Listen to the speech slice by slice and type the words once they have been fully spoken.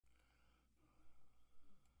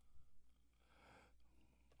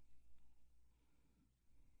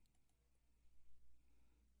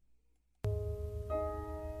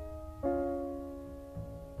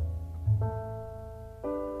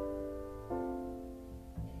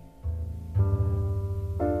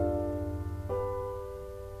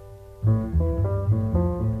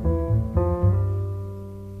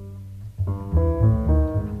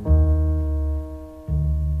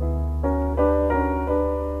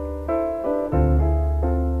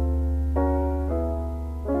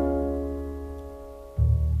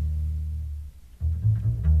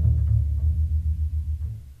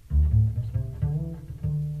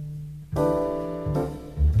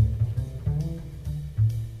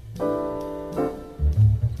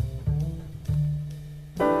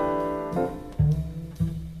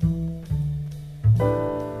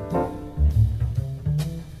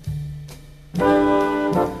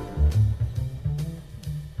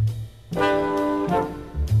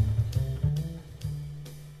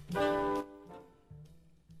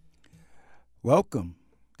Welcome.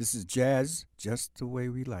 This is Jazz Just the Way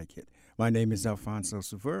We Like It. My name is Alfonso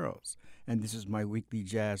Severos, and this is my weekly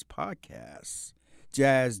jazz podcast.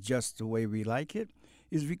 Jazz Just the Way We Like It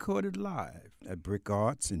is recorded live at Brick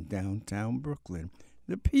Arts in downtown Brooklyn,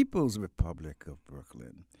 the People's Republic of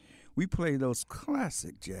Brooklyn. We play those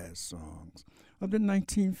classic jazz songs of the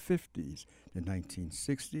 1950s, the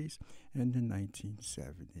 1960s, and the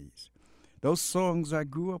 1970s. Those songs I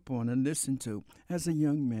grew up on and listened to as a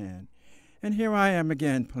young man. And here I am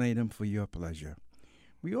again playing them for your pleasure.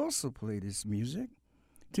 We also play this music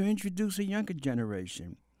to introduce a younger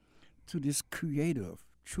generation to this creative,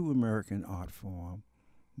 true American art form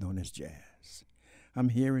known as jazz. I'm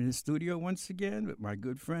here in the studio once again with my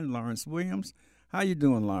good friend Lawrence Williams. How you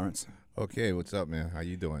doing, Lawrence? Okay, what's up, man? How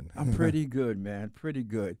you doing? I'm pretty good, man. Pretty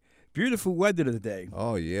good. Beautiful weather today.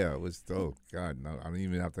 Oh yeah, it was. Oh God, no, I don't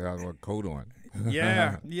even have to have a coat on.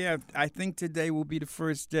 Yeah. I think today will be the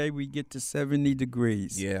first day we get to 70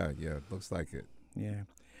 degrees. Yeah, looks like it. Yeah.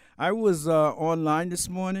 I was online this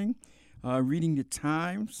morning reading the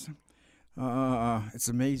Times. It's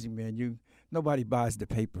amazing, man. Nobody buys the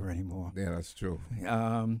paper anymore. Yeah, that's true.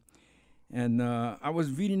 And I was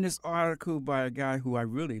reading this article by a guy who I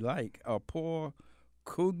really like, Paul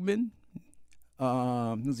Krugman,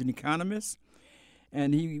 who's an economist,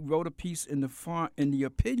 and he wrote a piece in the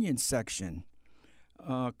opinion section.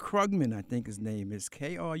 Krugman, I think his name is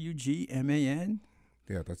Krugman.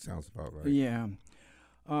 Yeah, that sounds about right. Yeah.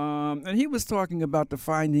 And he was talking about the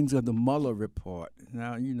findings of the Mueller report.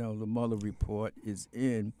 Now, the Mueller report is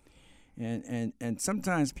in, and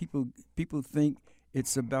sometimes people think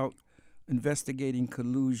it's about investigating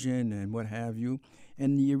collusion and what have you.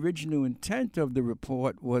 And the original intent of the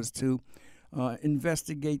report was to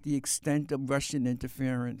investigate the extent of Russian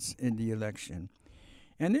interference in the election.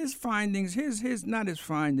 And his findings, not his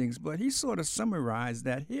findings, but he sort of summarized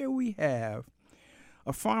that here we have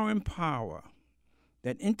a foreign power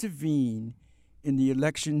that intervened in the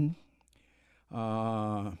election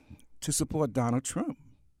to support Donald Trump.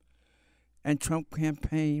 And Trump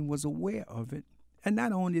campaign was aware of it. And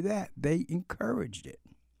not only that, they encouraged it.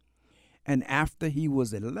 And after he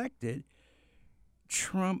was elected,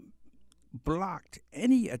 Trump blocked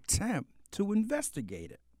any attempt to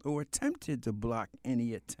investigate it, or attempted to block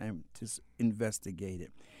any attempt to investigate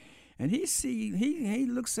it. And he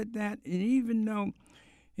looks at that, and even though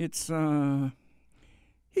it's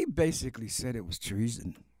he basically said it was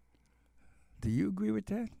treason. Do you agree with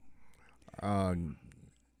that? I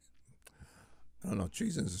don't know.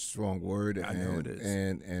 Treason is a strong word. I know it is.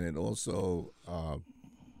 And it also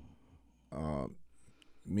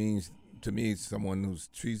means, to me, someone who's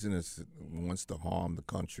treasonous wants to harm the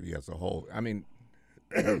country as a whole. I mean,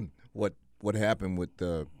 what happened with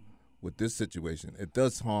this situation? It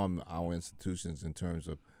does harm our institutions in terms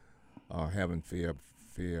of having fair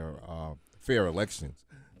elections.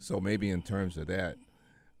 So maybe in terms of that,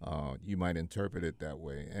 you might interpret it that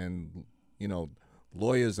way. And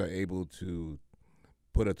lawyers are able to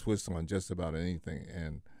put a twist on just about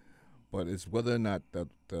anything, but it's whether or not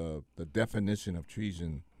the definition of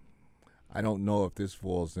treason. I don't know if this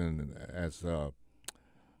falls in as a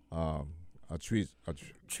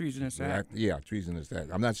treasonous act. Yeah, treasonous act.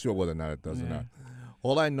 I'm not sure whether or not it does or not.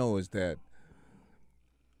 All I know is that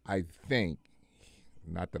I think,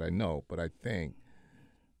 not that I know, but I think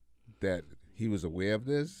that he was aware of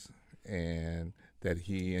this and that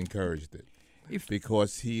he encouraged it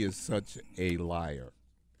because he is such a liar.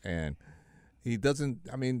 And he doesn't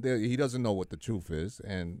know what the truth is.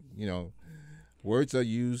 And, words are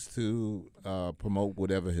used to promote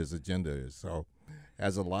whatever his agenda is. So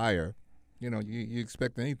as a liar, you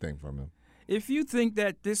expect anything from him. If you think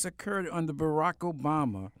that this occurred under Barack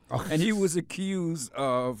Obama, and he was accused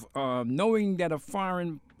of knowing that a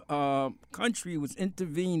foreign country was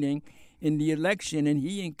intervening in the election and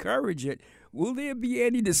he encouraged it, will there be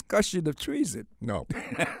any discussion of treason? No.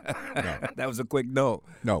 No. That was a quick no.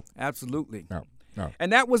 No. Absolutely. No.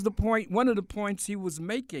 And that was the point, one of the points he was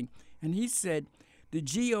making. And he said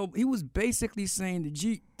he was basically saying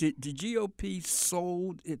the GOP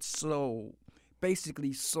sold its soul,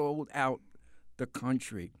 basically sold out the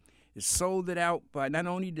country. It sold it out by not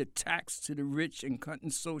only the tax to the rich and cutting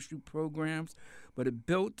social programs, but it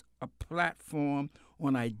built a platform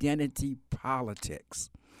on identity politics.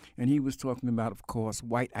 And he was talking about, of course,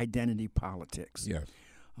 white identity politics. Yes.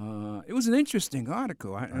 It was an interesting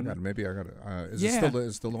article. Maybe I got it. Is Yeah.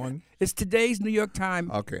 it still on? It's today's New York Times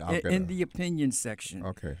Okay, I'll get in it. the opinion section.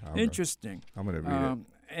 Okay. Interesting. I'm going to read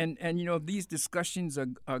it. And these discussions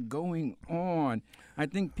are going on. I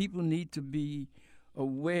think people need to be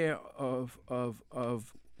aware of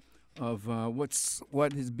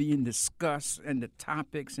what is being discussed and the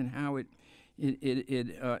topics and how it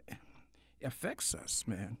affects us,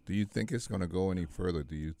 man. Do you think it's going to go any further?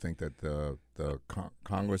 Do you think that the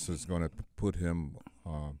Congress is going to put him?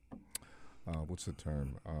 What's the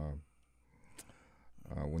term?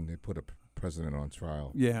 When they put a president on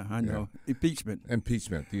trial. Yeah, I know. Impeachment.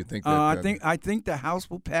 Impeachment. Do you think that? I think the House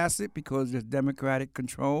will pass it because there's Democratic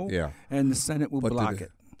control. Yeah. And the Senate will block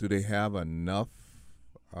it. Do they have enough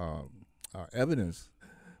evidence?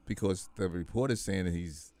 Because the report is saying that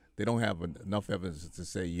they don't have enough evidence to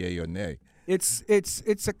say yay or nay. It's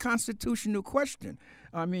a constitutional question.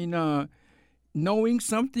 I mean, knowing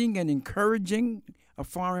something and encouraging a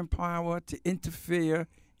foreign power to interfere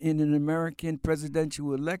in an American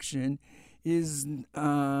presidential election is,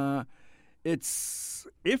 it's,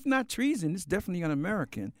 if not treason, it's definitely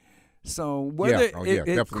un-American. So whether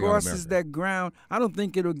it crosses that ground, I don't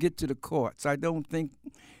think it'll get to the courts. I don't think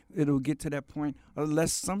it'll get to that point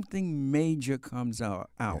unless something major comes out.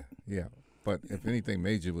 Yeah. But if anything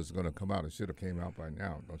major was going to come out, it should have came out by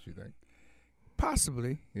now, don't you think?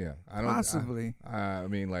 Possibly. Yeah. Possibly. I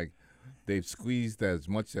mean, like, they've squeezed as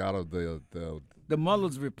much out of the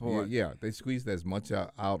Mueller's report. Yeah, they squeezed as much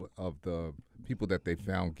out of the people that they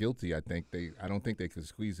found guilty. I don't think they could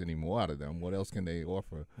squeeze any more out of them. What else can they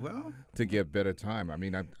offer? Well, to get better time. I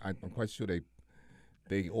mean, I'm quite sure they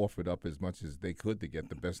offered up as much as they could to get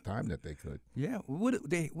the best time that they could. Yeah. What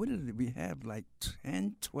did we have? Like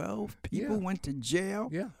 10, 12 people went to jail?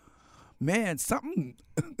 Yeah. Man, something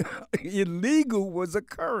illegal was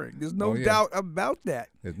occurring. There's no doubt about that.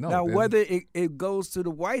 Whether it goes to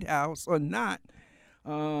the White House or not,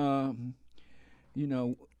 the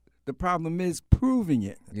problem is proving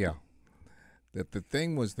it. Yeah. The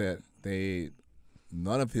thing was that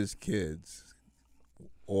none of his kids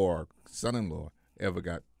or son-in-law ever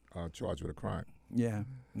got charged with a crime. Yeah.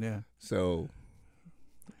 So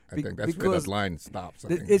I think that's where that line stops.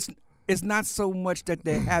 It's not so much that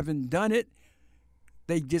they haven't done it;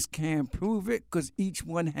 they just can't prove it because each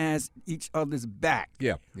one has each other's back.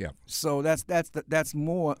 Yeah. So that's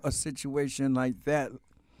more a situation like that.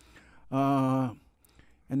 And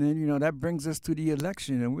then that brings us to the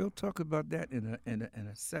election, and we'll talk about that in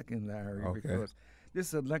a second, Larry, because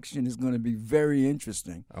this election is going to be very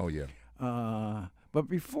interesting. Oh yeah. But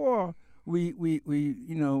before we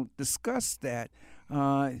discuss that,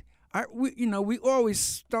 we always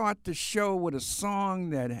start the show with a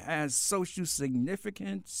song that has social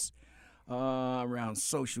significance around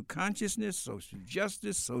social consciousness, social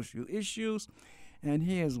justice, social issues. And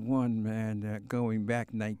here's one, man, that going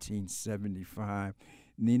back 1975,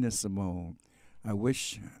 Nina Simone. I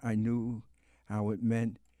wish I knew how it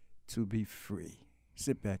meant to be free.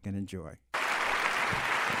 Sit back and enjoy.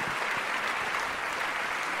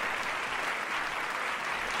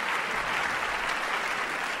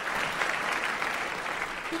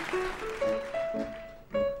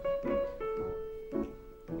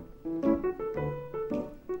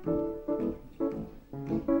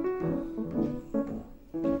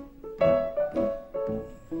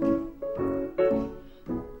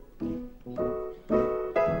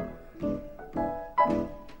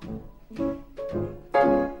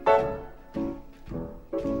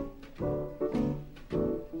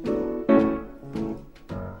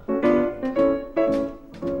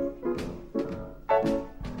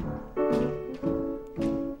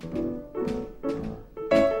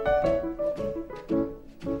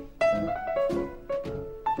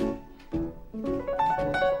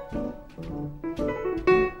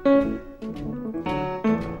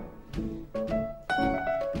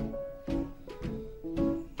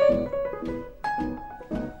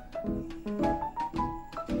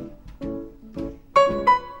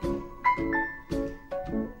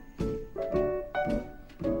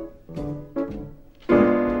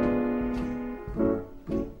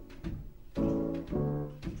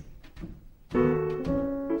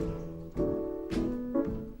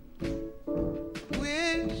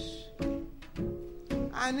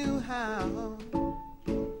 I knew how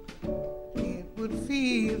it would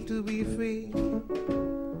feel to be free.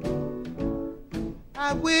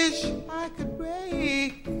 I wish I could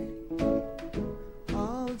break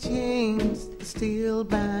all chains still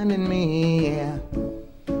binding me. Yeah.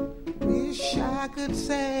 Wish I could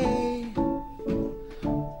say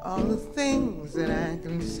all the things that I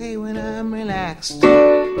can say when I'm relaxed.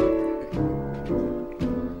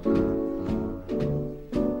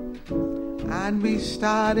 I'd be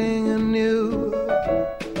starting anew.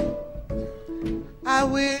 I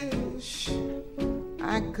wish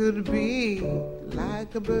I could be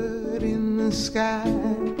like a bird in the sky.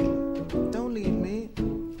 Don't leave me.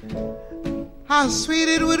 how sweet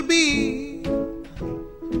it would be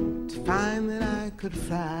to find that I could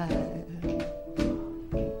fly.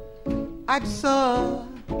 I'd soar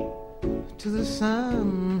to the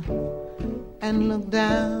sun and look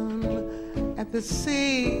down at the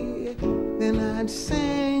sea. Then I'd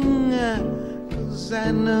sing, 'cause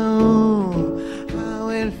I know how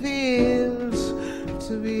it feels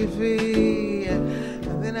to be free.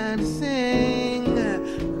 Then I'd sing,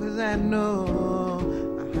 'cause I know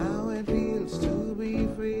how it feels to be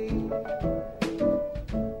free.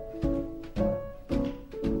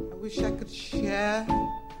 I wish I could share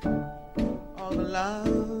all the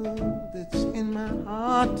love that's in my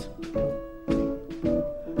heart.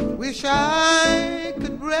 Wish I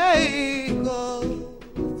could break all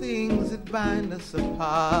the things that bind us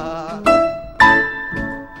apart.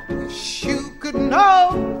 Wish you could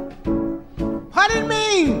know what it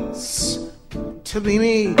means to be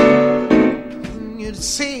me. And you'd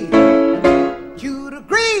see, you'd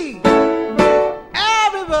agree,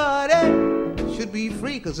 everybody should be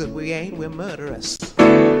free, 'cause if we ain't, we're murderers.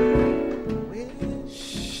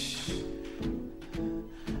 Wish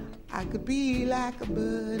I could be like a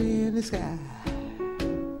bird in the sky.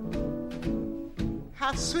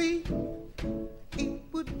 How sweet it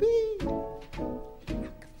would be I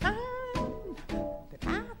could find that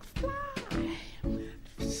I could fly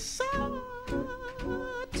soar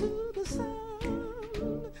to the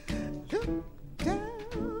sun, look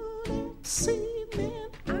down and see, then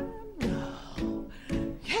I know,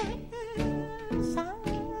 yes I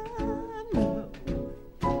know.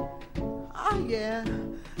 Oh yeah,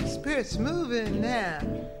 spirit's moving now.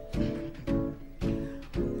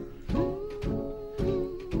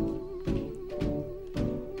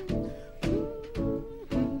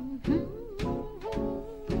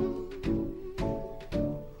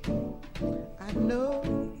 I know,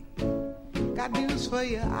 got news for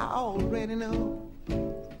you, I already know.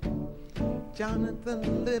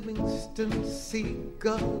 Jonathan Livingston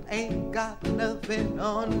Seagull ain't got nothing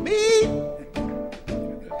on me.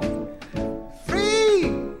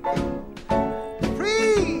 Free,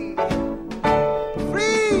 free,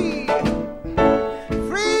 free,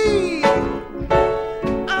 free.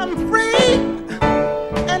 I'm free,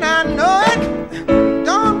 and I know it.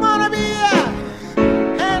 Don't wanna be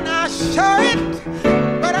and I show it,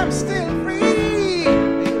 but I'm still free.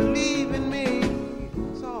 Believe in me,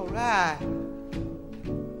 it's alright.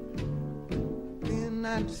 Then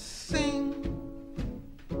I'd sing,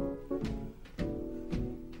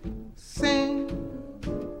 sing,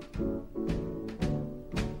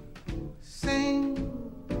 sing,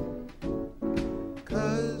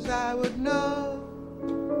 'cause I would know.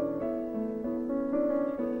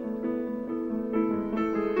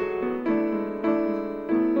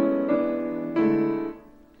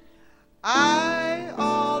 I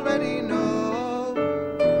already know.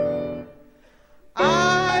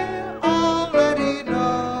 I already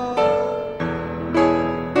know.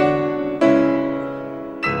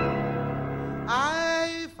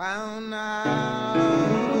 I found out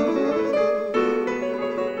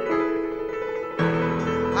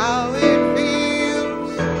how it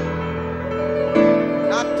feels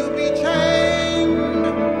not to be chained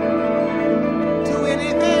to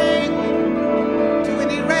anything, to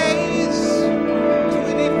any race, to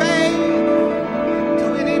any faith, to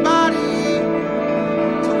anybody,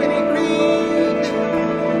 to any creed,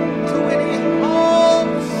 to any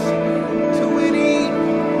hopes, to anything.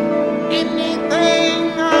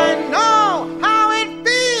 I know how it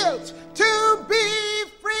feels to be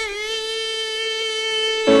free.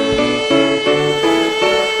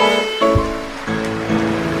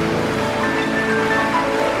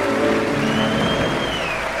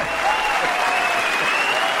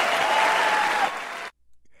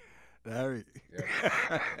 Larry.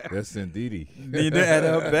 Yes, indeedy. Nina at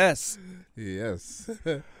her best. Yes.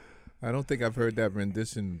 I don't think I've heard that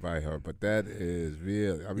rendition by her, but that is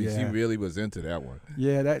real. I mean, she Yeah. really was into that one.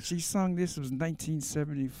 Yeah, that she sung this was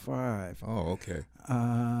 1975. Oh, okay.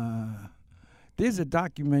 There's a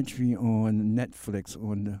documentary on Netflix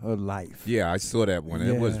on her life. Yeah, I saw that one.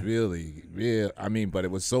 It was Yeah. really real. I mean, but it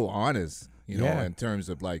was so honest, you know, Yeah. in terms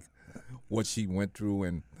of like what she went through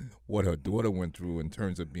and what her daughter went through in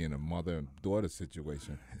terms of being a mother and daughter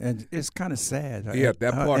situation. And it's kind of sad. Her, Yeah,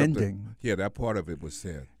 that her part ending. that part of it was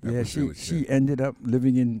sad. That Yeah, was she really she sad. ended up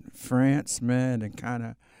living in France, man, and kind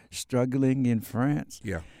of struggling in France.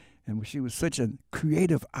 Yeah. And she was such a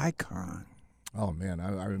creative icon. Oh man,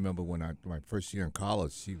 I remember when my first year in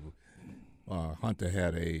college, Hunter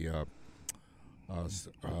had a what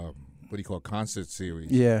do you call it, concert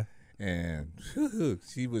series. Yeah. And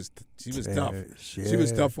she was Yeah, tough. She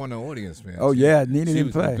was tough on the audience, man. Oh, She- yeah, Nina she didn't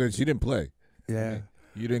was play. good. She didn't play. Yeah.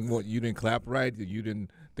 You didn't clap right.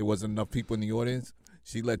 There wasn't enough people in the audience.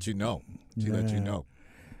 She let you know. She let you know.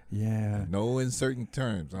 Yeah. No uncertain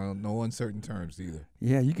terms. No uncertain terms either.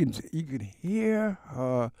 Yeah, you could hear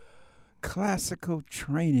her classical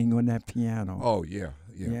training on that piano. Oh yeah.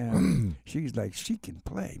 She's like, she can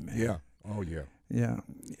play, man. Yeah. Oh yeah. Yeah.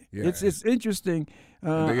 Yeah. It's interesting.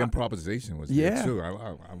 The improvisation was there too.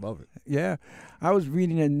 I love it. Yeah. I was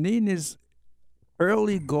reading that Nina's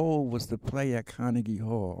early goal was to play at Carnegie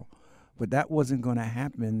Hall, but that wasn't going to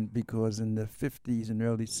happen because in the 50s and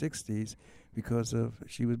early 60s, because of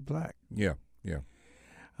she was black. Yeah.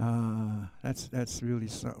 That's really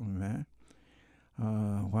something, man.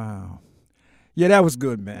 Wow. Yeah, that was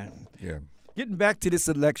good, man. Yeah. Getting back to this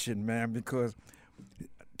election, man, because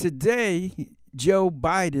today Joe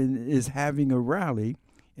Biden is having a rally,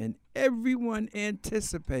 and everyone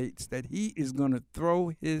anticipates that he is going to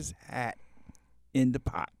throw his hat in the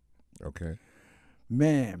pot. Okay.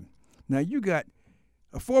 Man, now you got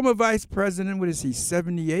a former vice president, what is he,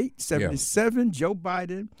 78, 77, yeah. Joe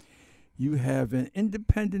Biden. You have an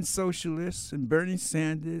independent socialist and Bernie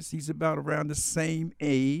Sanders. He's about around the same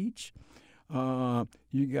age.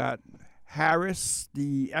 You got Harris,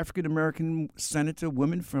 the African-American senator,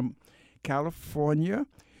 woman from California.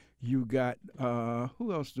 You got,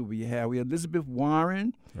 who else do we have? We have Elizabeth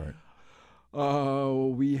Warren. Right.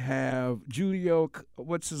 We have Julio,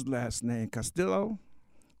 what's his last name? Castillo,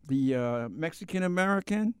 the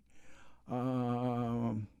Mexican-American.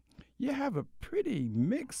 You have a pretty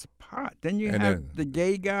mixed pot. Then you have the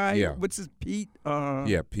gay guy. Yeah. What's his Pete?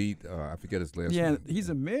 Pete. I forget his last name. Yeah, he's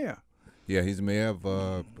a mayor. Yeah, he's mayor of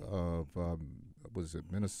was it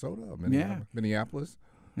Minnesota or Minneapolis?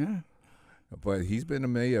 Yeah. But he's been a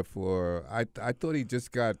mayor for. I thought he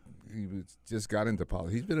just got into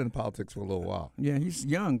politics. He's been in politics for a little while. Yeah, he's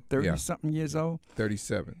young, 30-something years old.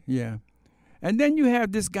 37. Yeah. And then you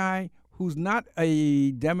have this guy who's not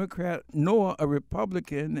a Democrat nor a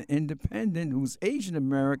Republican, independent, who's Asian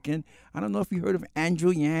American. I don't know if you heard of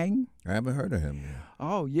Andrew Yang. I haven't heard of him yet.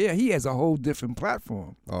 Oh, yeah, he has a whole different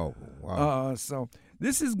platform. Oh, wow. So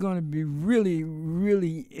this is going to be really,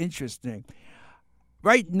 really interesting.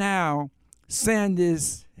 Right now,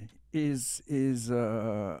 Sanders is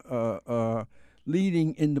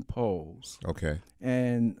leading in the polls. Okay.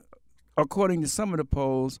 And according to some of the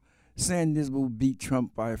polls, Sanders will beat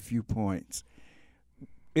Trump by a few points.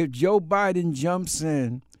 If Joe Biden jumps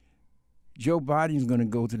in, Joe Biden's going to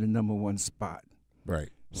go to the number one spot. Right.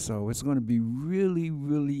 So it's going to be really,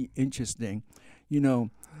 really interesting. You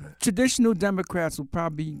know, traditional Democrats will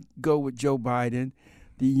probably go with Joe Biden.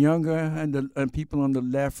 The younger and people on the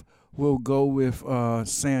left will go with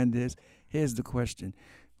Sanders. Here's the question.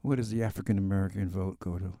 Where does the African-American vote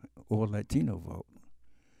go to, or Latino vote?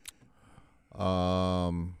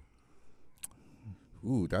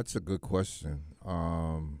 That's a good question.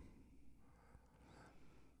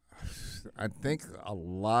 I think a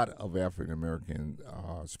lot of African American,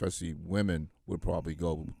 especially women, would probably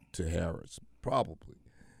go to Harris. Probably.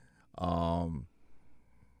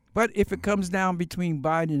 But if it comes down between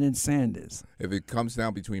Biden and Sanders? If it comes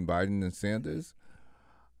down between Biden and Sanders,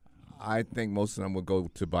 I think most of them would go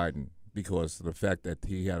to Biden because of the fact that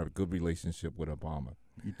he had a good relationship with Obama.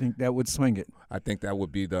 You think that would swing it? I think that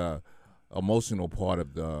would be the emotional part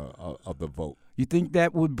of the vote. You think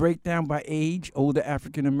that would break down by age? Older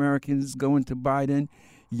African Americans going to Biden,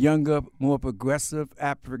 younger, more progressive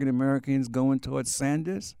African Americans going towards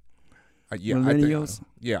Sanders? Millennials.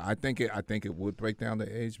 I think it would break down the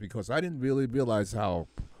age because I didn't really realize how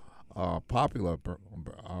popular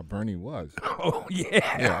Bernie was. Oh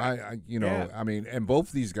yeah. Yeah. I mean, and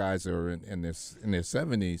both these guys are in their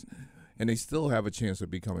 70s, and they still have a chance of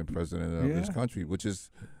becoming president of this country, which is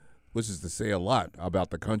to say a lot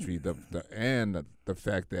about the country. The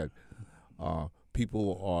fact that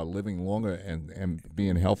people are living longer and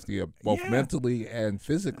being healthier, both mentally and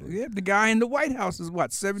physically. Yeah, the guy in the White House is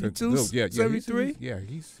what, 72, 73?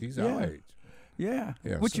 He's our age. Yeah.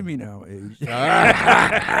 What you mean our age?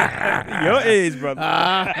 Your age, brother.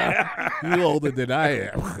 You older than I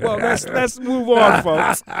am. Well, let's move on,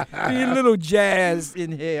 folks. Be a little jazz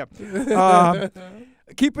in here.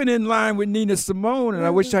 Keeping in line with Nina Simone, and I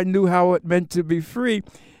wish I knew how it meant to be free.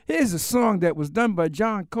 Here's a song that was done by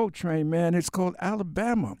John Coltrane, man. It's called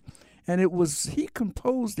Alabama. And he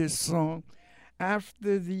composed this song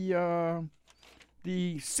after the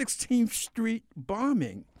 16th Street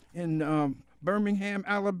bombing in Birmingham,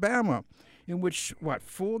 Alabama, in which,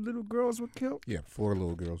 4 little girls were killed? Yeah, 4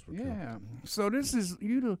 little girls were killed. Yeah. So this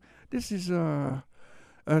is a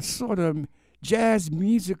sort of jazz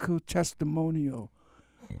musical testimonial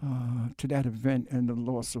to that event and the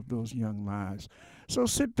loss of those young lives. So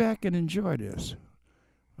sit back and enjoy this.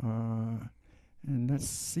 And let's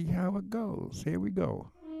see how it goes. Here we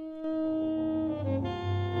go.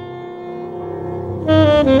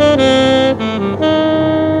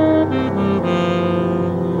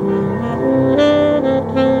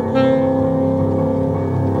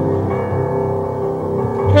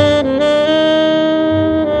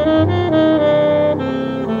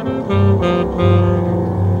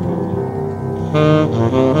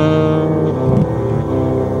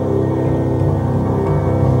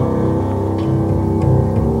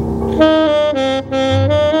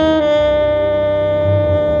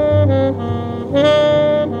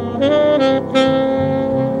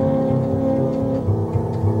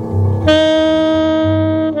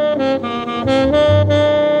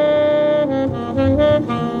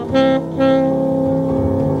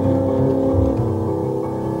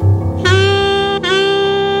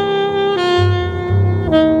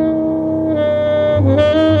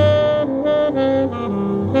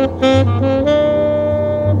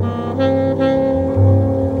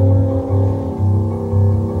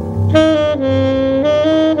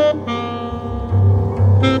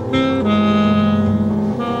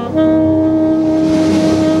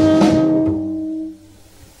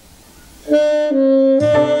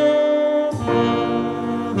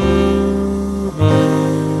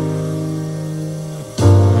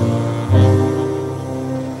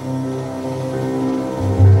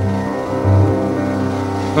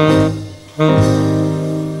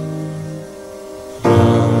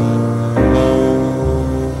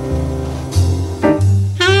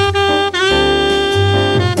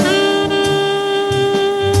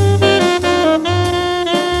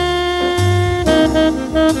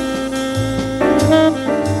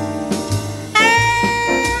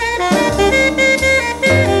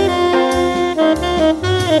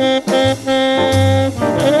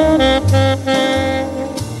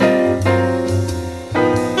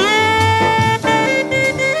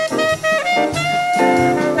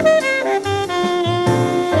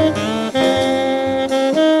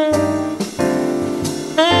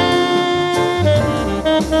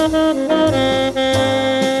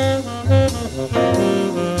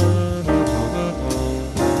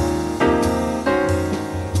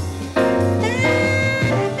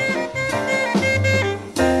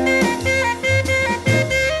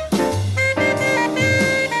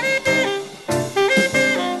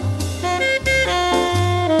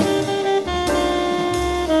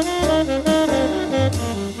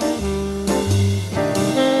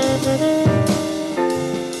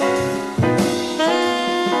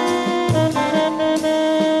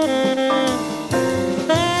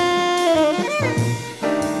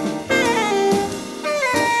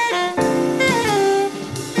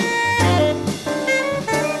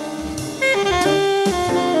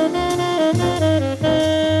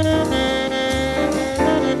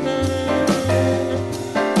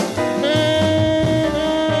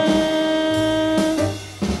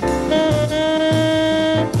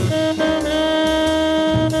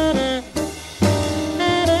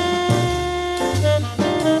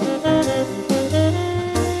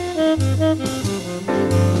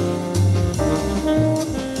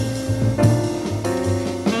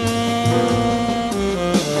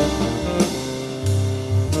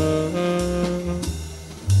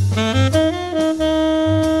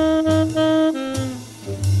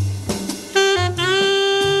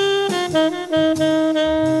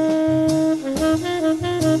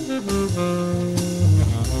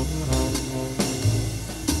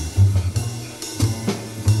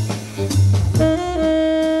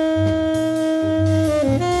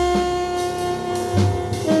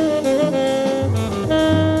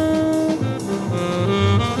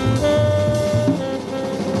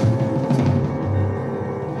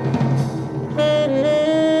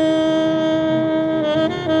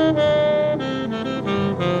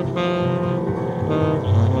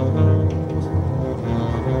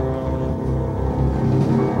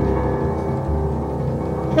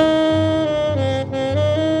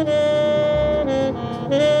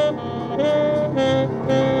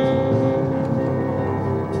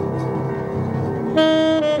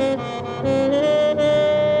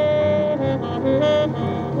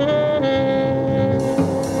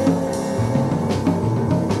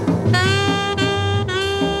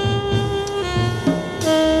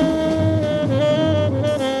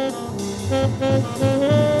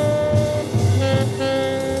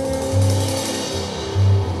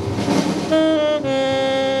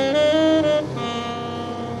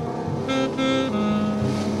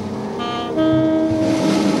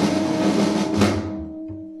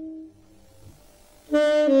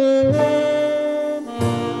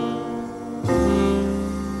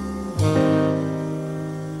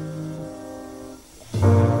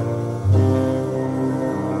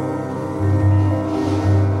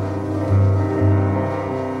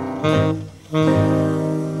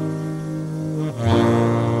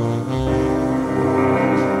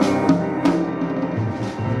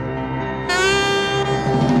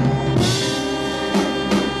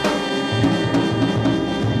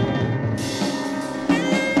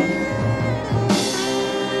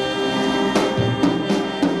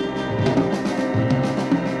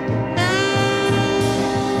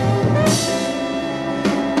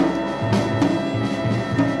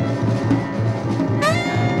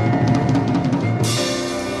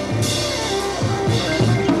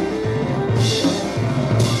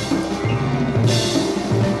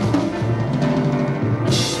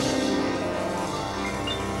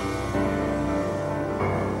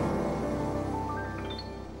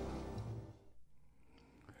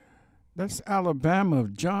 That's Alabama,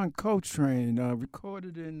 John Coltrane,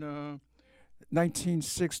 recorded in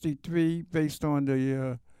 1963, based on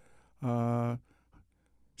the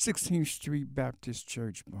 16th Street Baptist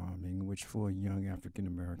Church bombing, in which 4 young African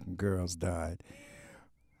American girls died.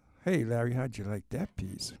 Hey, Larry, how'd you like that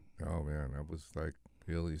piece? Oh man, that was like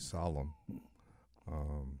really solemn.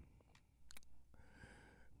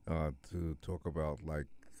 To talk about like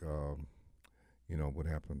what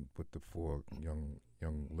happened with the 4 young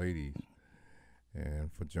ladies,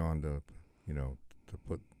 and for John to to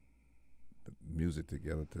put the music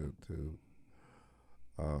together to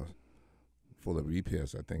for the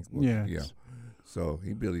repairs, I think. Yes. Yeah. So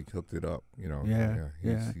he really cooked it up, Yeah.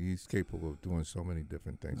 He's capable of doing so many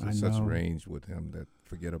different things. I There's such know. range with him that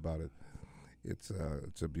forget about it. It's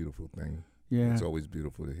a beautiful thing. Yeah. It's always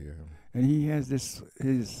beautiful to hear him. And he has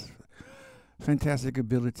his fantastic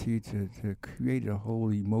ability to create a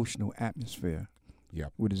whole emotional atmosphere. Yeah.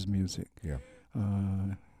 With his music. Yeah.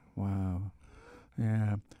 Wow.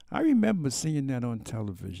 Yeah. I remember seeing that on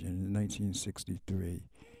television in 1963.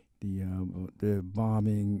 The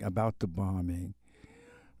bombing, about the bombing.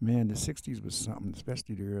 Man, the 60s was something,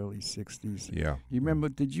 especially the early 60s. Yeah. You remember,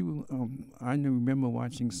 I remember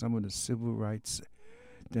watching some of the civil rights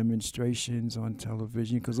demonstrations on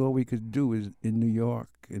television, because all we could do is in New York,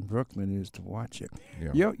 in Brooklyn, is to watch it.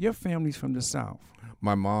 Yeah. Your family's from the South.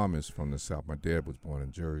 My mom is from the South. My dad was born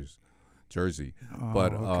in Jersey. Oh,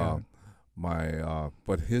 But okay.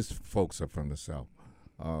 but his folks are from the South.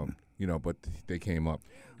 But they came up.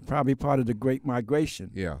 Probably part of the Great Migration.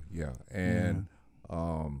 Yeah. And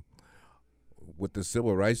with the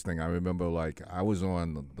civil rights thing, I remember like I was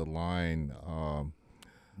on the line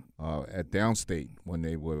at Downstate when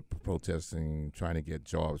they were protesting, trying to get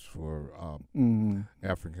jobs for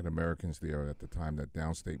African Americans there at the time that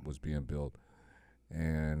Downstate was being built.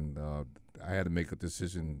 And I had to make a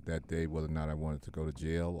decision that day whether or not I wanted to go to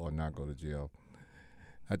jail or not go to jail.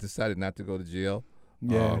 I decided not to go to jail.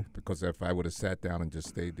 Yeah. Because if I would have sat down and just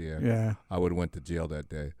stayed there, Yeah. I would have went to jail that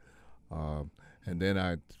day. And then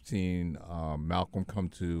I'd seen Malcolm come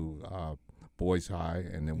to Boys High,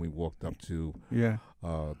 and then we walked up to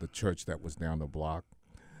the church that was down the block.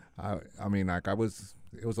 It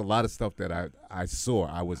was a lot of stuff that I saw.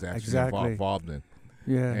 I was actually Exactly. involved in.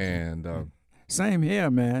 Yeah. And Same here,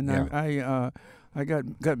 man. Yeah. I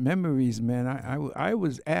got memories, man. I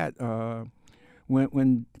was at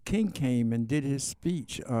when King came and did his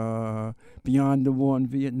speech beyond the war in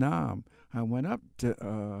Vietnam. I went up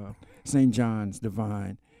to St. John's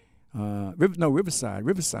Divine,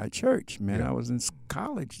 Riverside Church, man. Yeah. I was in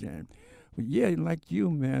college then. But yeah, like you,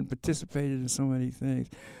 man, participated in so many things.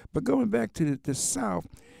 But going back to the South,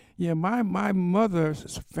 yeah, my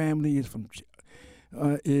mother's family is from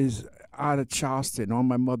is out of Charleston on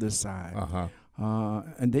my mother's side.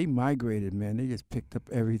 And they migrated, man. They just picked up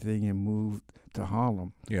everything and moved to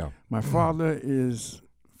Harlem. Yeah. My father is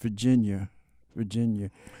Virginia.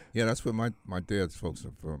 Yeah, that's where my dad's folks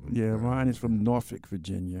are from. Yeah, mine is from Norfolk,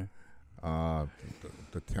 Virginia.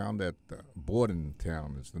 The town Borden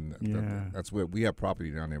town is that's where we have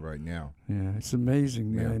property down there right now. Yeah, it's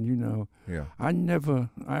amazing, man. Yeah.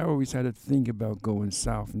 I always had to think about going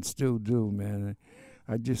south and still do, man.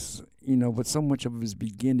 I just, but so much of it is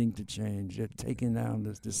beginning to change. They're taking down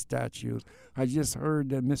the statues. I just heard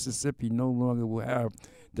that Mississippi no longer will have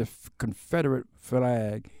the Confederate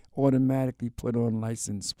flag automatically put on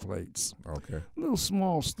license plates. Okay. Little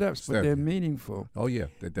small steps, but they're meaningful. Oh yeah,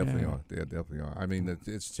 they definitely are. They definitely are. I mean,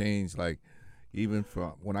 it's changed. Like even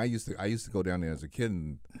from when I used to go down there as a kid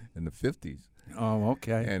in the 50s. Oh,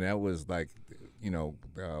 okay. And that was like,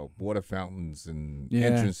 water fountains and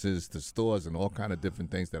entrances to stores and all kind of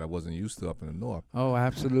different things that I wasn't used to up in the north. Oh,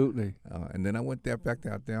 absolutely. And then I went back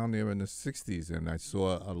down there in the 60s, and I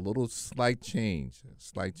saw a little slight change.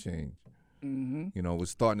 You know, it was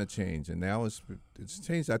starting to change, and now it's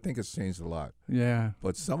changed. I think it's changed a lot. Yeah.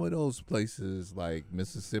 But some of those places like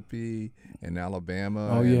Mississippi and Alabama,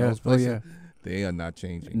 Oh, and yeah. those places, Oh, yeah. they are not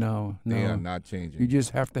changing. No, They no. are not changing. You just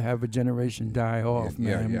have to have a generation die off,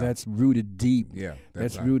 yeah, man. yeah. That's rooted deep. Yeah,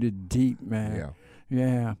 That's right. rooted deep, man. Yeah.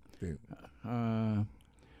 Yeah. Yeah.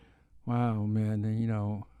 Wow, man. And, you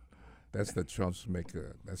know. That's the Trump's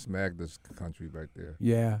maker. That's Magda's country right there.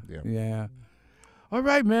 Yeah. Yeah. Yeah. All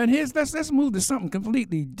right, man. Let's move to something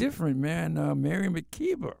completely different, man. Mary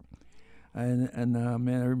McKeever, and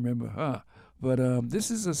man, I remember her. But this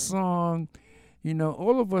is a song. You know,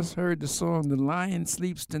 all of us heard the song "The Lion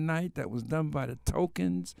Sleeps Tonight" that was done by the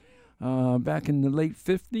Tokens back in the late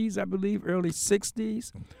 '50s, I believe, early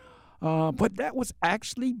 '60s. But that was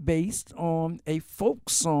actually based on a folk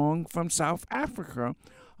song from South Africa,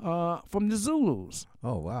 from the Zulus.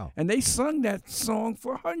 Oh, wow. And they sung that song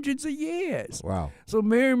for hundreds of years. Wow. So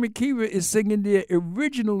Mary McKeever is singing the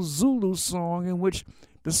original Zulu song in which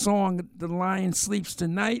the song "The Lion Sleeps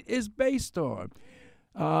Tonight" is based on.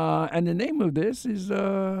 And the name of this is,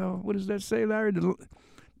 what does that say, Larry? The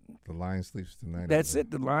Lion Sleeps Tonight. That's it,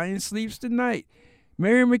 The Lion Sleeps Tonight.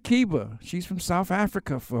 Mary McKeever, she's from South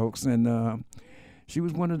Africa, folks, and she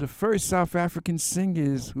was one of the first South African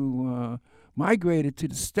singers who migrated to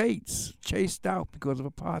the States, chased out because of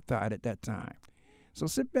apartheid at that time. So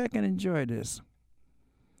sit back and enjoy this.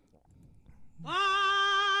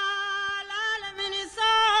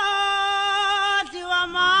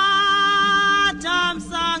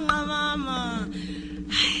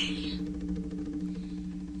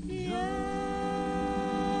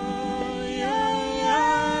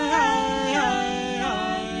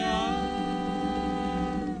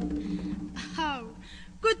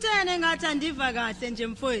 Kuthene ngathi andiva kahle nje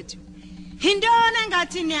mfowethu. Yintoni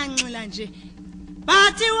engathi niyanxila nje.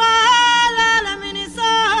 Bathi walala mina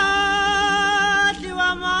isadli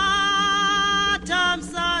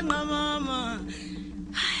wamathamsanqa mama.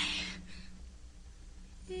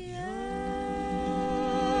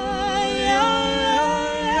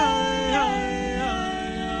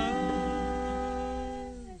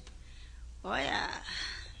 Oh yeah.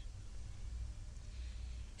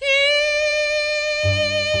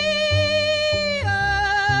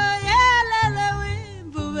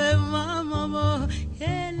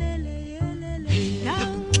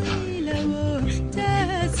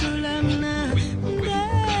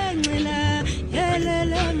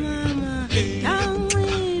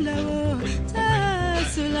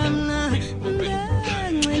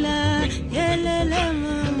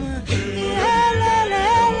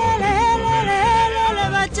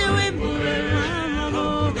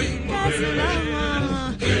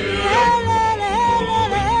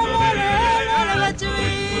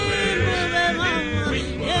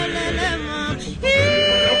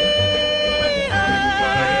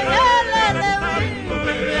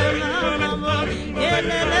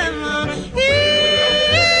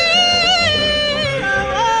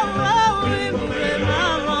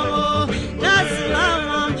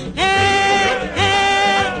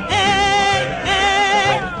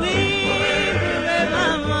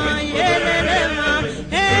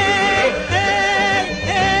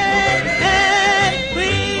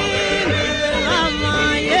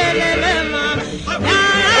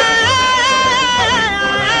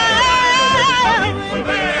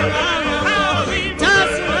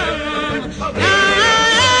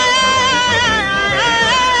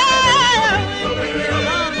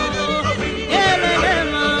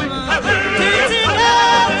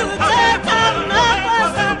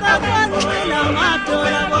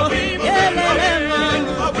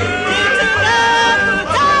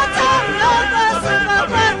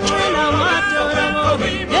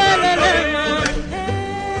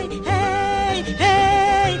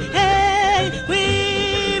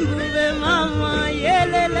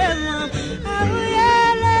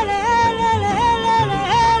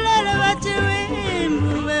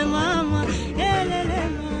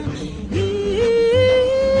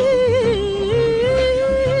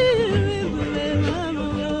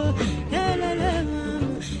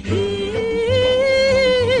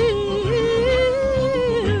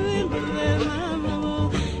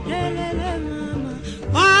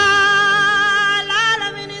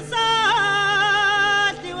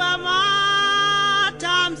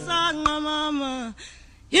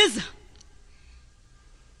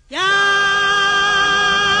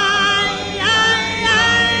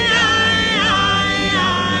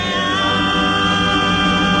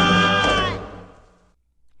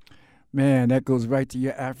 that goes right to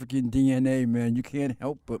your African DNA, man. You can't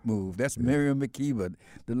help but move. That's Miriam Makeba.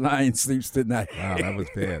 The Lion Sleeps Tonight. Wow, that was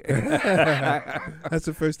bad. That's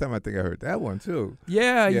the first time I think I heard that one too.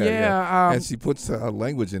 Yeah. And she puts her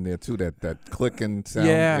language in there too. That clicking sound.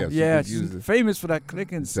 Yeah. She She's uses famous for that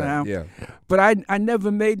clicking sound. Yeah. But I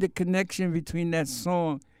never made the connection between that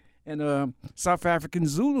song and a South African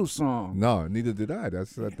Zulu song. No, neither did I.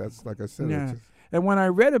 That's like I said. Yeah. It's just And when I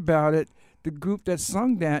read about it, the group that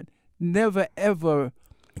sung that never ever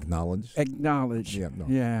acknowledged. acknowledged. No.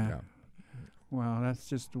 Yeah. Well, that's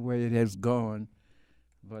just the way it has gone.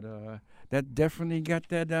 But that definitely got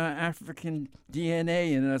that African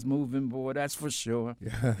DNA in us moving board. That's for sure.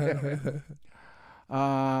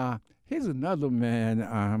 Here's another man.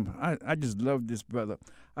 I just love this brother,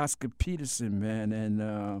 Oscar Peterson, man, and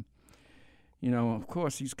of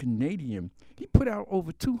course he's Canadian. He put out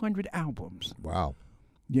over 200 albums. Wow.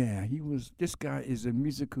 Yeah, this guy is a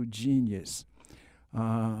musical genius. He's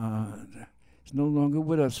no longer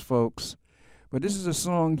with us, folks. But this is a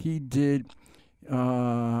song he did.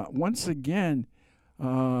 Once again,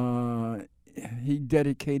 he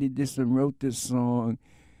dedicated this and wrote this song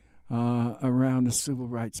around the civil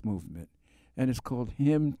rights movement. And it's called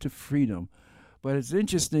Hymn to Freedom. But it's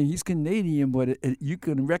interesting. He's Canadian, but you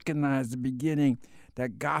can recognize the beginning,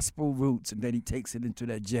 that gospel roots, and then he takes it into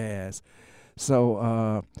that jazz.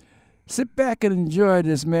 So sit back and enjoy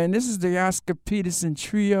this, man. This is the Oscar Peterson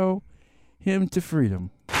Trio, Hymn to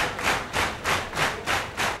Freedom.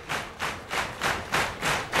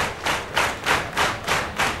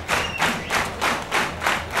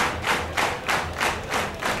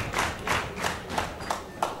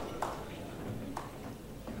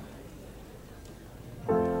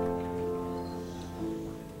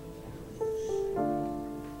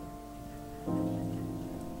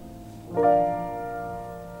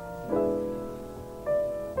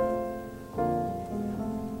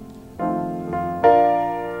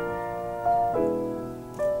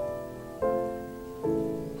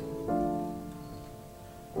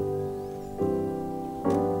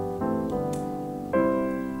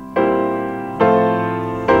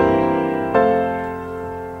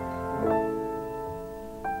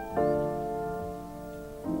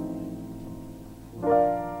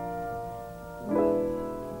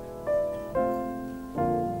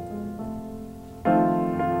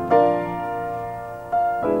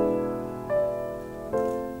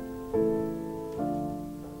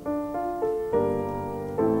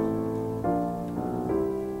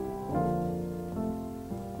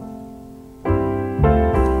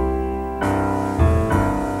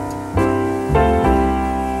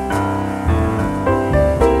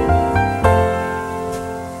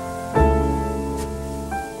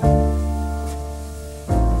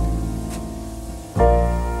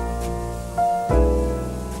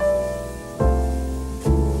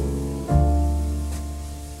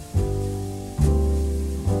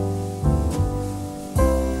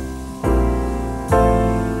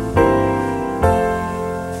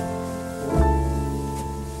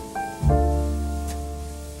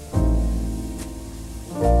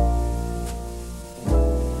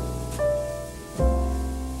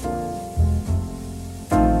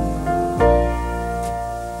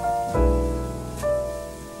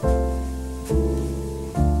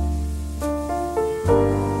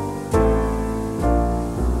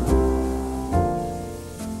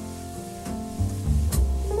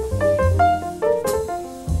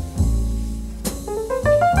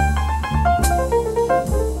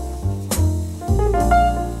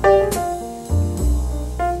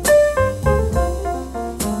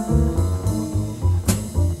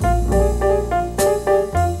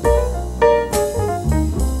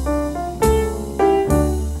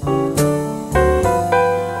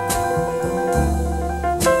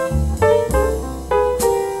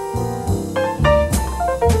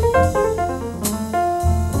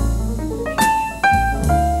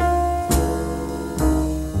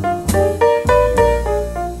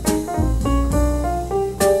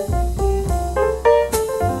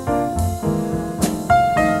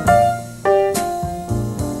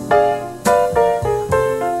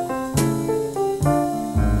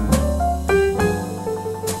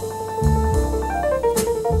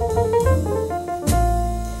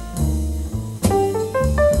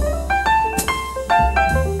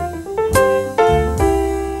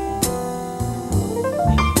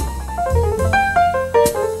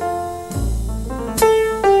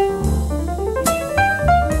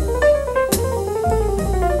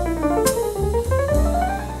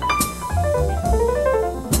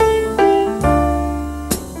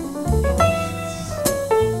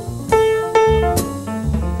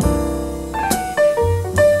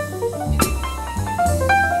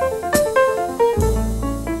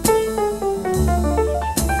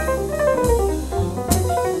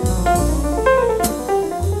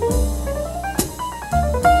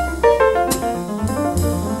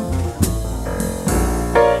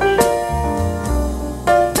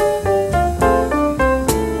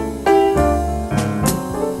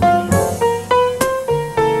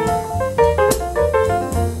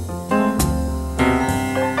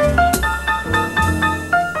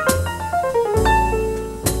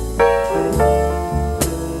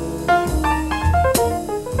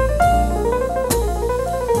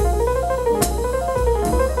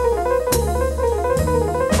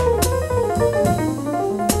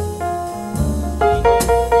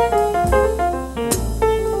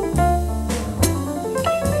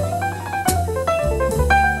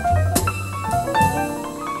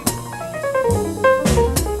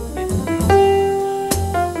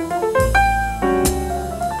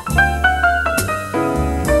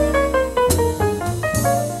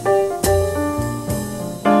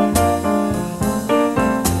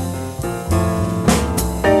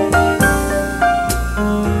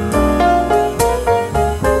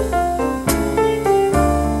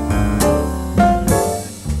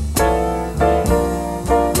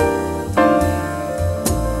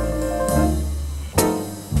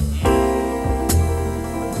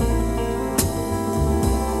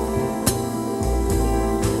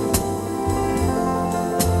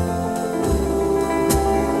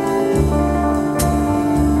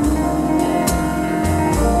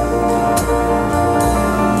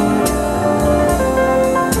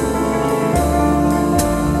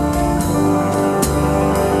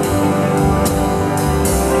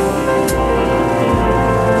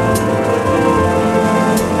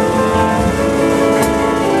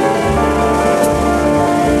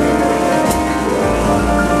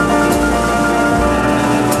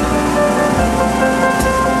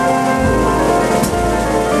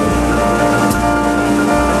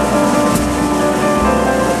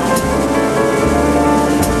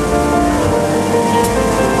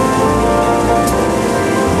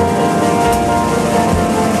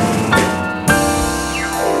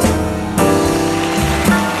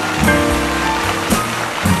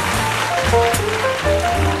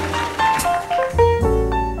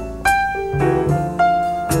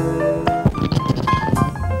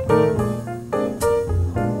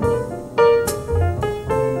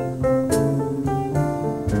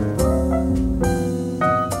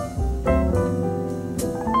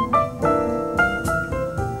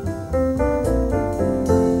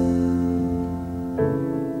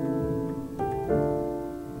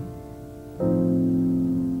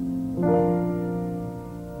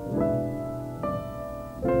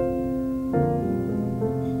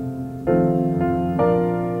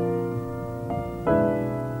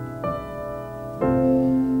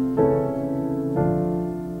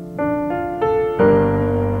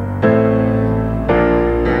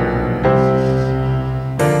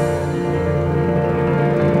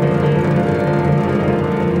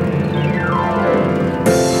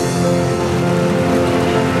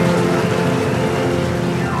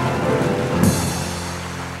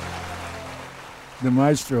 The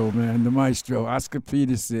maestro, man, the maestro, Oscar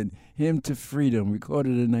Peterson, Hymn to Freedom,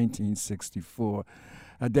 recorded in 1964.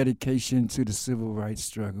 A dedication to the civil rights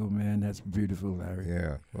struggle, man. That's beautiful, Larry.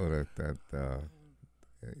 Yeah, well,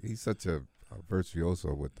 he's such a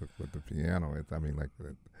virtuoso with the piano. I mean, like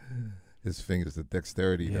his fingers, the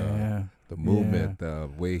dexterity, the movement,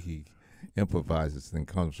 the way he improvises, and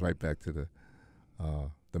comes right back to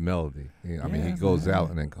the melody. I mean, he goes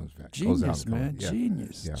out and then comes back. Genius, goes out and man. comes,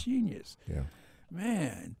 Genius. Yeah. Genius. Yeah.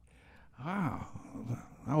 Man. Wow.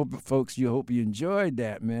 I hope, folks, you enjoyed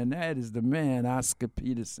that, man. That is the man, Oscar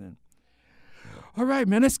Peterson. All right,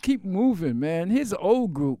 man, let's keep moving, man. Here's an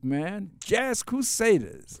old group, man. Jazz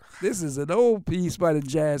Crusaders. This is an old piece by the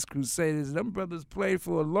Jazz Crusaders. Them brothers played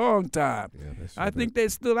for a long time. Yeah, I think they're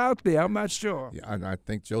still out there. I'm not sure. Yeah, I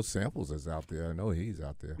think Joe Samples is out there. I know he's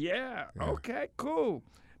out there. Yeah. Okay, cool.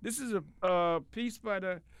 This is a piece by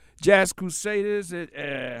the Jazz Crusaders.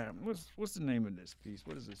 What's the name of this piece?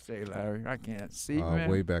 What does it say, Larry? I can't see, man.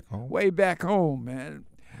 Way Back Home. Way Back Home, man.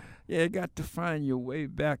 Yeah, you got to find your way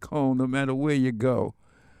back home no matter where you go.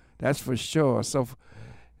 That's for sure. So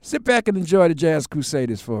sit back and enjoy the Jazz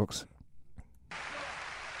Crusaders, folks.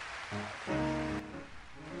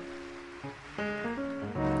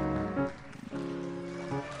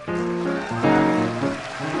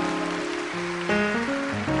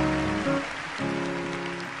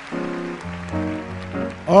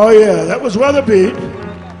 Oh yeah, that was Weatherbeat.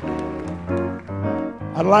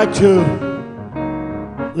 I'd like to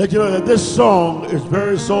let you know that this song is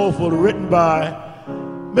very soulful, written by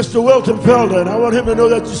Mr. Wilton Felder, and I want him to know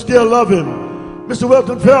that you still love him. Mr.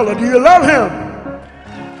 Wilton Felder, do you love him?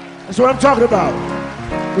 That's what I'm talking about.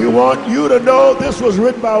 We want you to know this was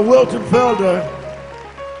written by Wilton Felder.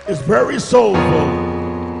 It's very soulful.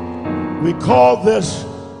 We call this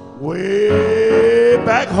Way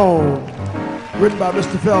Back Home, written by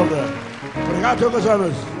Mr. Felder. Obrigado, meus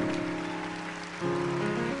amigos.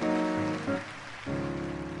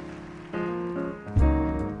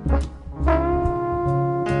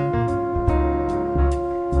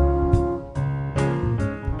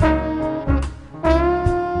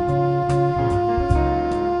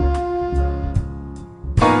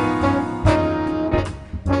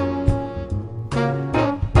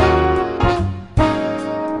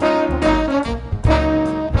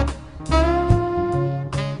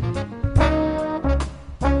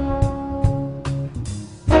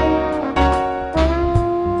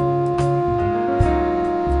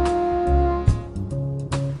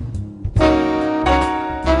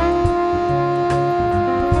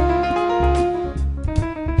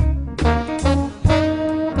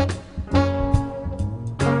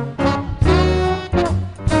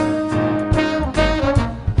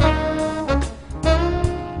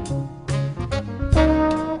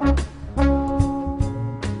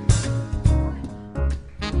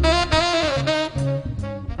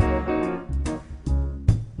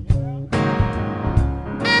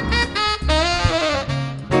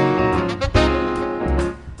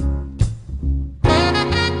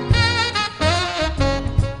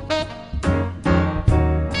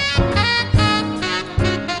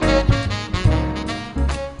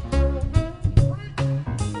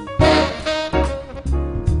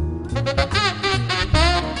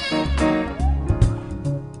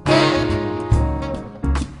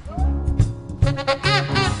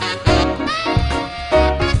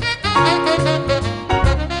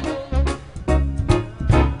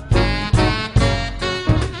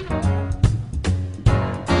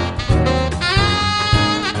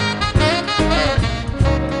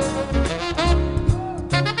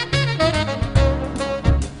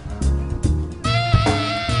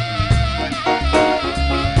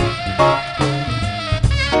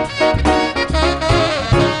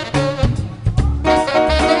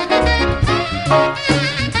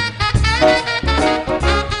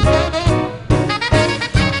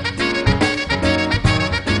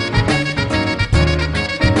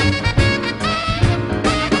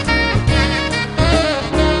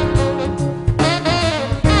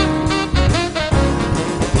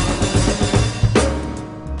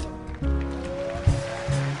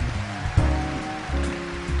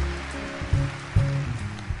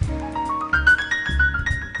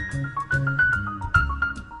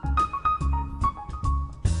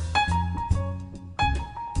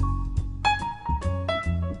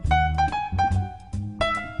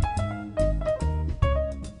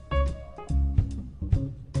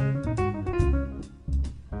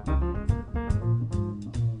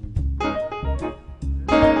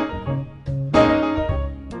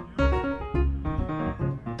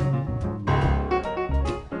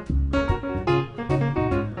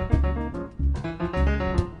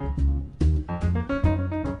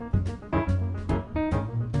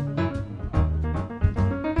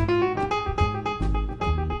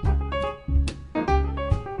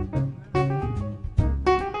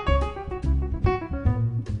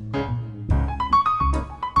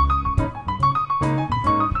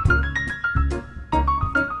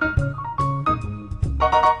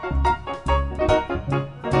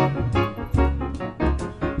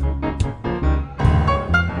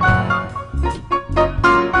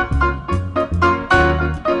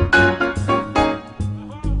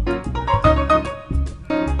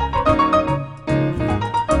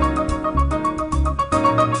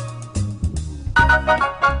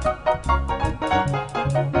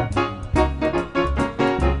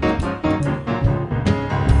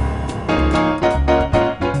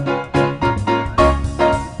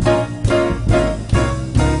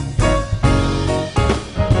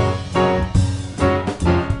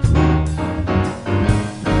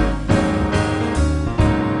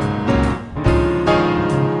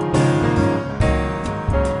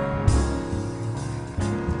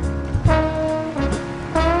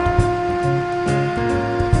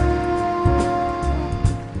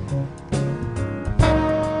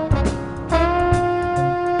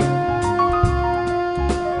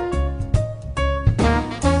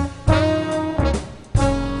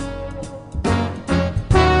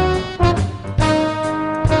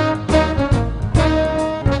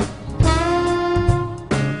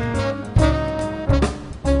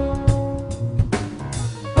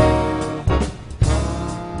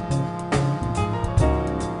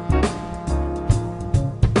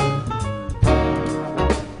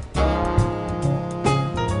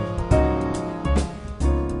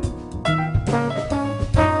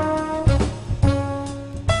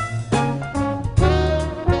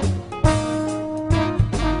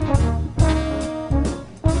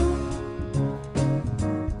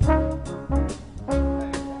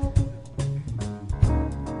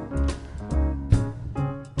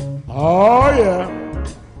 Oh, yeah.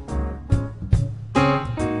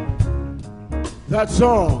 That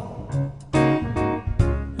song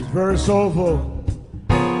is very soulful.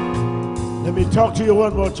 Let me talk to you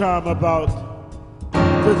one more time about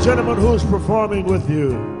the gentleman who's performing with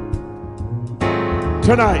you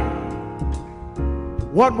tonight.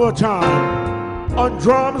 One more time. On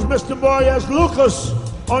drums, Mr. Moyes Lucas.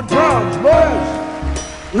 On drums,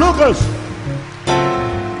 Moyes Lucas.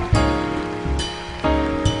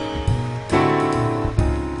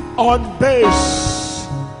 On bass,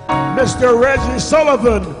 Mr. Reggie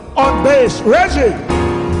Sullivan. On bass, Reggie.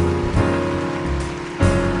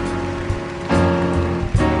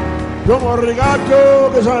 Domo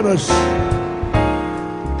arigato gozaimasu.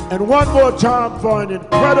 And one more time for an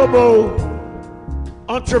incredible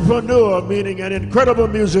entrepreneur, meaning an incredible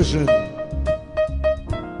musician.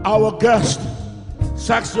 Our guest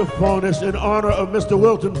saxophonist in honor of Mr.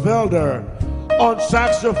 Wilton Felder. On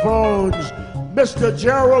saxophones, Mr.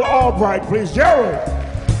 Gerald Albright, please. Gerald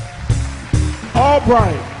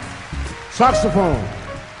Albright, saxophone.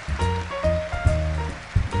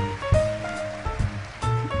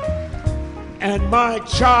 And my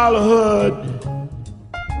childhood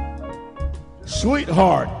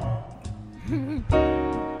sweetheart.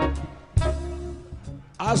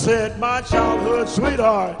 I said, my childhood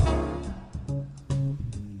sweetheart.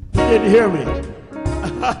 You didn't hear me.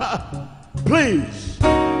 Please.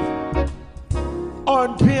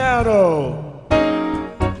 On piano,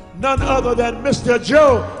 none other than Mr.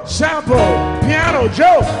 Joe Sample. Piano,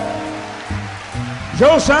 Joe.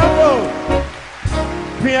 Joe Sample.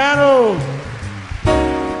 Piano.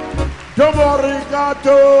 Domo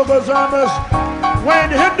arigato gozaimasu.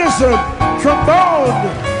 Wayne Henderson. Trombone.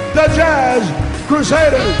 The Jazz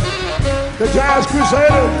Crusaders. The Jazz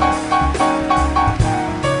Crusaders.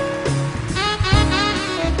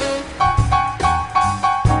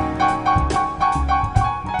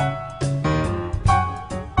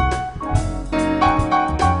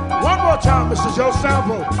 Mr. Joe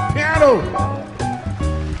Sample, piano.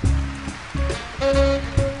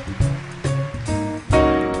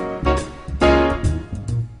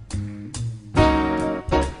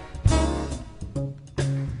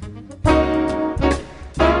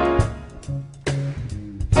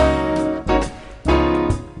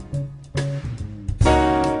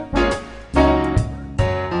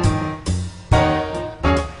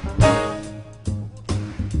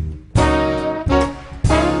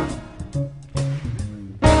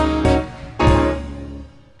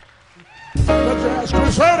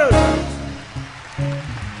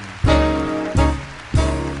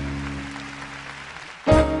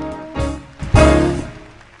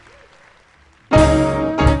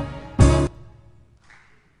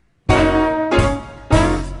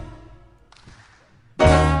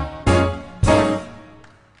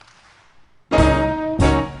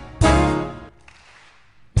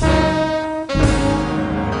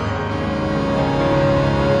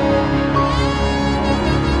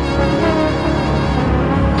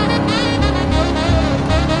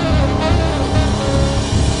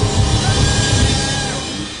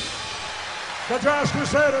 The Jazz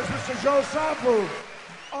Crusaders, Mr. Joe Sample.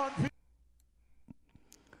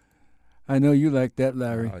 I know you like that,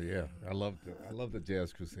 Larry. Oh yeah, I love the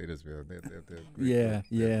Jazz Crusaders, man. They're great. Yeah,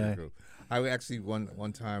 They're yeah. great. I actually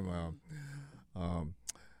one time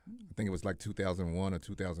I think it was like 2001 or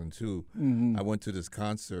 2002. I went to this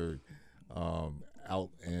concert out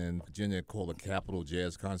in Virginia called the Capitol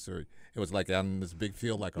Jazz Concert. It was like out in this big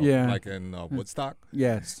field, like in Woodstock.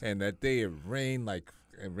 Yes. And that day it rained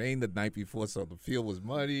the night before, so the field was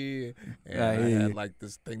muddy. And I had like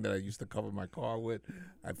this thing that I used to cover my car with.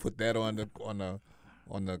 I put that on the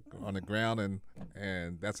ground,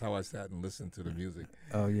 and that's how I sat and listened to the music.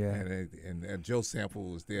 Oh yeah. And Joe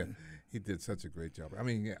Sample was there. He did such a great job. I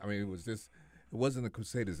mean, it wasn't the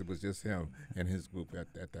Crusaders. It was just him and his group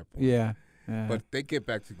at that point. Yeah. But they get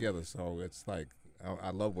back together, so it's like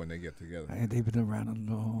I love when they get together. They've been around a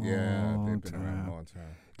long they've been around a long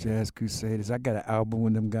time. Jazz Crusaders. I got an album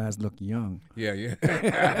when them guys look young. Yeah.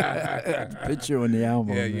 Picture on the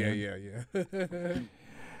album. Yeah.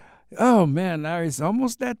 Oh man, Larry, it's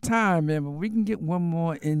almost that time, man. But we can get one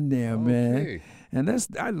more in there, man. And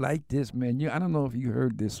I like this, man. I don't know if you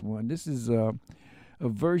heard this one. This is a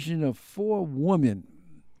version of For Woman,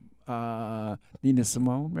 Nina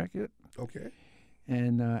Simone record. Okay.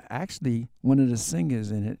 And actually, one of the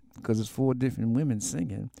singers in it, because it's 4 different women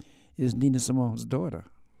singing, is Nina Simone's daughter.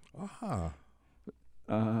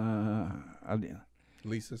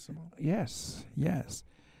 Lisa Simone? Yes.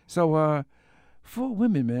 So, 4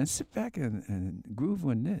 women, man, sit back and groove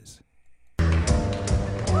on this.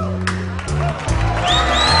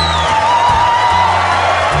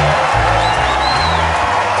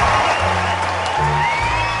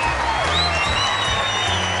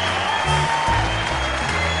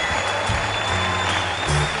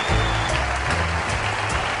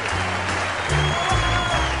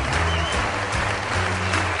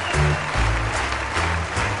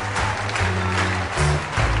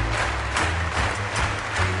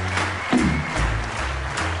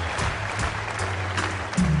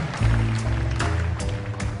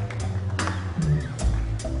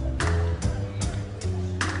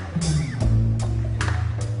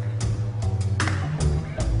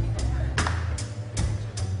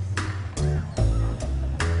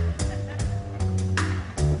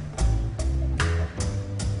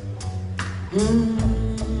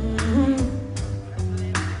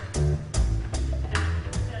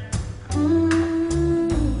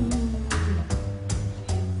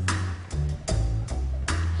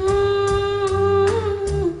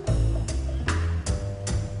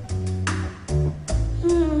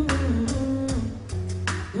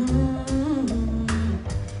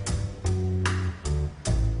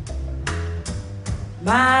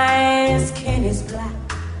 My skin is black.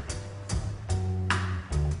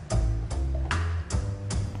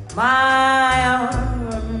 My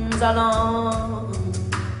arms are long.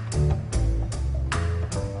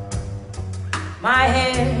 My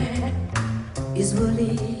hair is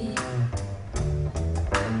woolly.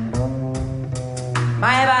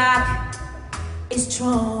 My back is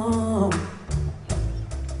strong.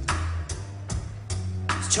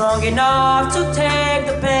 Strong enough to take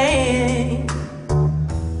the pain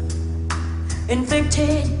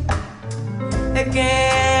inflicted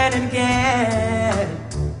again and again.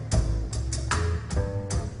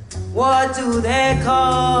 What do they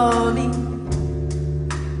call me?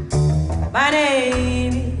 My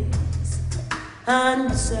name is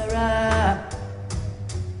Ansara.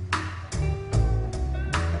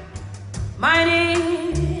 My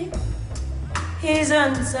name is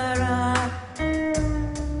Ansara.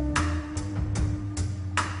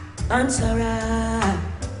 Ansara.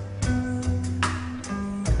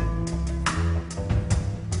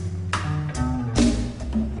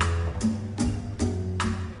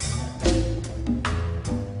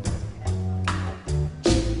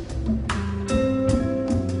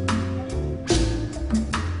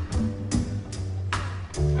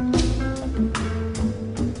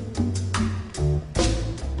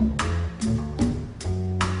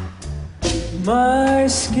 My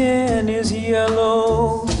skin is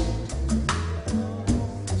yellow.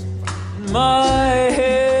 My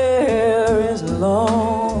hair is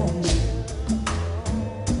long.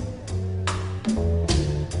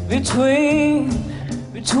 Between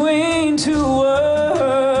two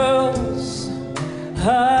worlds,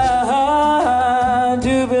 I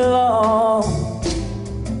do belong.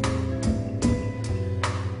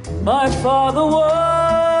 My father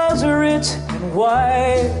was rich and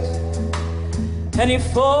white, and he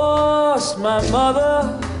forced my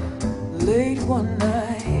mother late one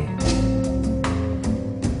night.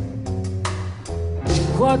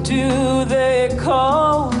 What do they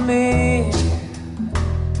call me?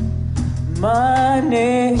 My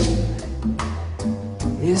name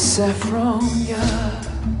is Saffronia.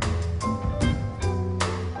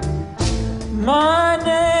 My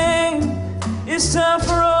name is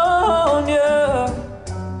Saffronia.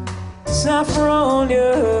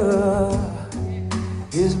 Saffronia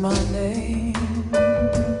is my name.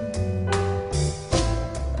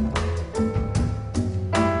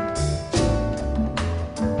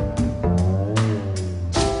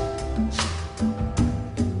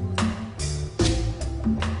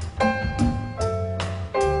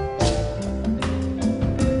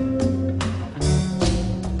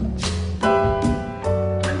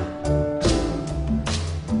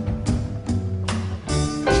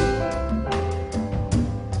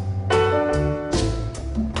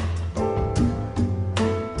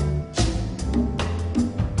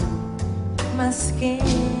 My skin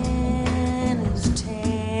is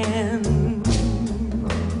tan.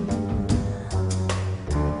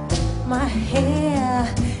 My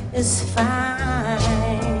hair is fine.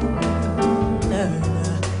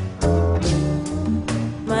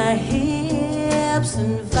 My hips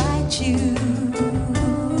invite you.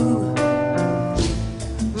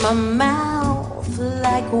 My mouth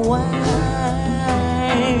like wine.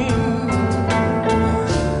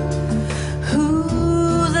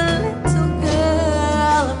 Who's a little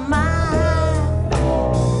girl of mine?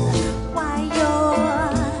 Why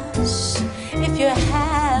yours, if you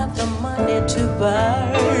have the money to buy.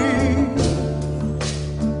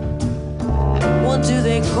 What do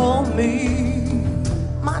they call me?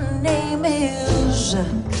 My name is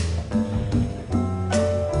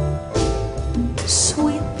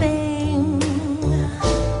Sweet Thing.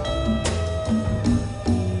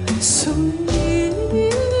 Sweet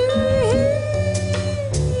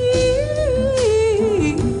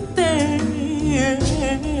Thing.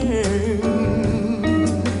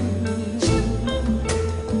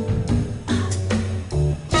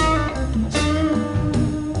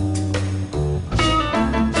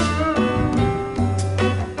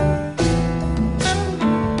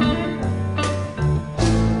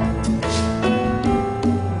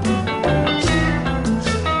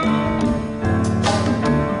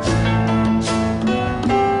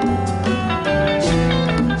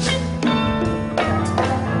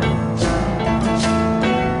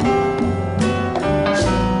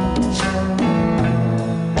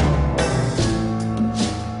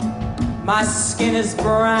 My skin is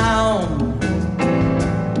brown.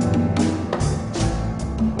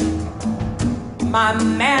 My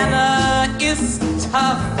manner is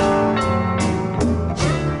tough.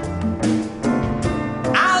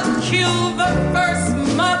 I'll kill the first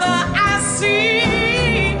mother I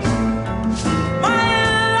see. My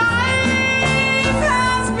life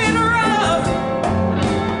has been rough.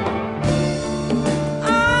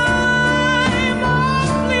 I'm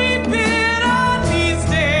awfully bitter these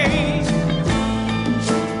days,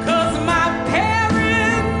 'cause my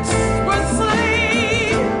parents were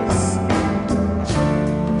slaves.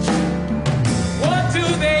 What do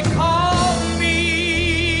they call me?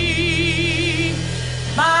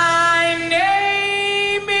 My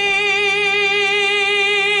name is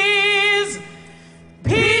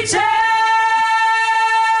Peaches.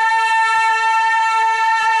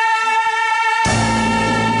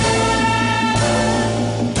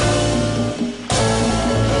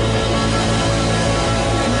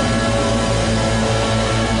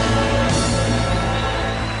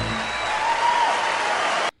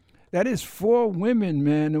 That is 4 women,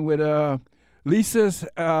 man, with Lisa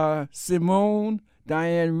Simone,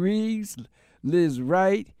 Diane Reeves, Liz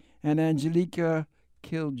Wright, and Angelica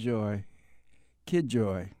Kidjoy.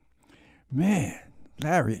 Man,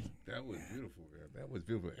 Larry. That was beautiful, man. That was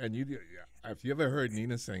beautiful. And if you ever heard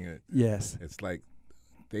Nina sing it, Yes. it's like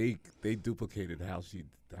they duplicated how she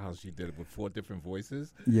did it with 4 different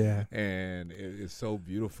voices, Yeah. and it's so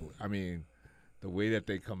beautiful. I mean, the way that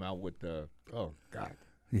they come out with the God.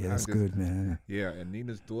 Yeah, that's good, man. Yeah, and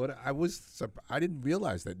Nina's daughter. I didn't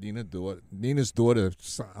realize that Nina's daughter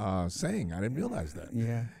sang. I didn't realize that.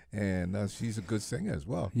 Yeah. And she's a good singer as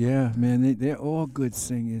well. Yeah, man, they're all good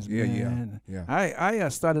singers, Yeah, yeah, man. yeah. I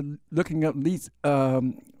started looking up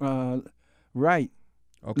Wright.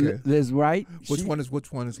 Okay. Liz Wright. Which one is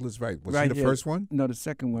Liz Wright? Was right she the here. first one? No, the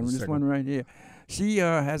second one. The This second one right here. She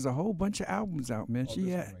has a whole bunch of albums out, man. She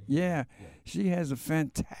has a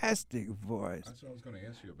fantastic voice. That's what I was going to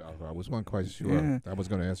ask you about her. I wasn't quite sure. Yeah. I was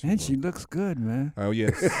going to ask you. And about she looks good, man. Oh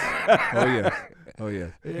yes. Oh yes. Oh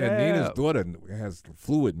yes. And Nina's Yeah. daughter has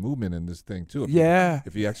fluid movement in this thing too.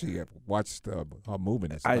 If you actually have watched her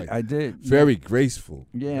movement, it's like I did. very graceful.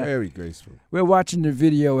 Yeah. Very graceful. We're watching the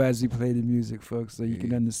video as we play the music, folks, so you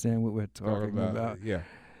can understand what we're talking about. Yeah.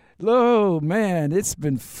 Oh, man, it's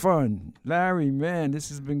been fun. Larry, man, this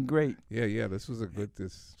has been great. Yeah. This was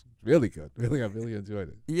really good. Really, I really enjoyed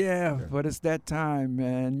it. Yeah, but it's that time,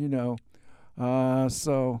 man, you know.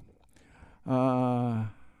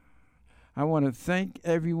 I want to thank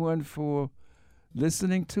everyone for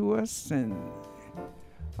listening to us, and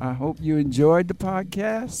I hope you enjoyed the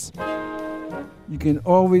podcast. You can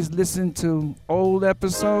always listen to old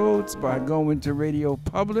episodes by going to Radio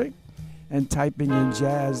Public and typing in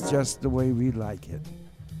jazz just the way we like it.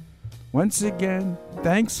 Once again,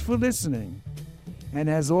 thanks for listening. And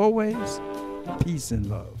as always, peace and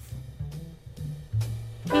love.